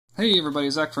Hey everybody,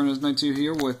 Zach Fernandez92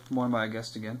 here with one of my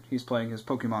guests again. He's playing his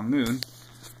Pokemon Moon.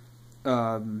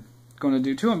 Going to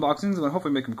do 2 unboxings and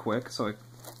hopefully make them quick. So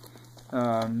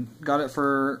I got it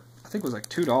for, I think it was like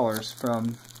 $2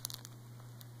 from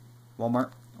Walmart.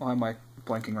 Why am I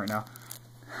blanking right now?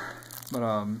 But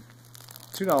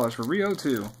 $2 for Rio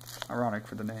 2. Ironic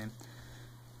for the name.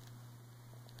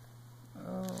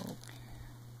 Okay.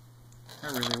 I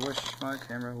really wish my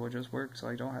camera would just work so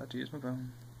I don't have to use my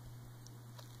phone.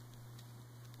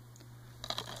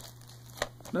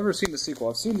 Never seen the sequel.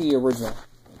 I've seen the original.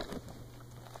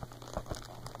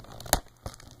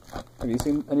 Have you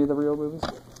seen any of the Rio movies?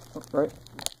 Oh, right?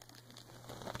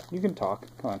 You can talk.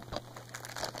 Come on.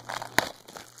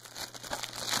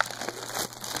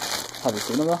 Have you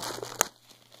seen them though?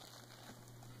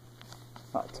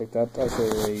 I'll take that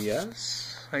as a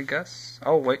yes, I guess.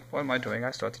 Oh wait, what am I doing?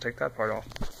 I still have to take that part off.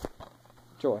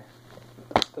 Joy.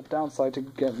 The downside to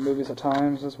get movies at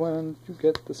times is when you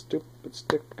get the stupid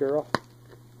sticker off.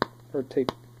 Or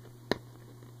tape.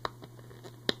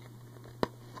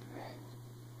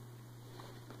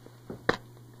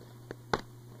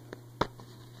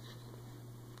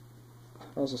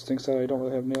 Also stinks that I don't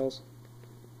really have nails.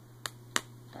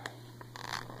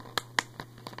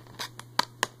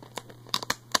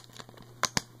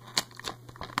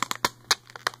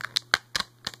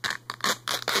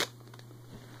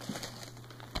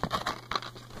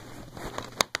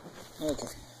 Okay,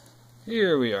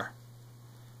 here we are.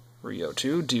 Rio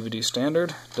 2 DVD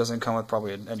standard. Doesn't come with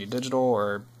probably any digital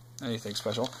or anything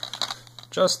special.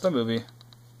 Just the movie.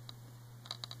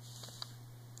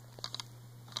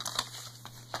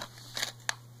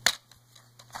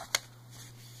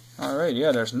 Alright,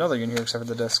 yeah, there's nothing in here except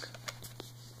for the disc.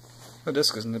 The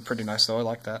disc is pretty nice though, I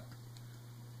like that.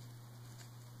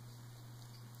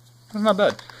 It's not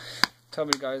bad. Tell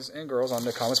me guys and girls on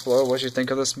the comments below what you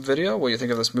think of this video, what you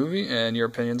think of this movie, and your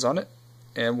opinions on it.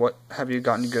 And what have you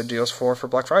gotten good deals for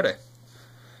Black Friday?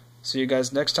 See you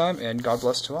guys next time, and God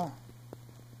bless to all.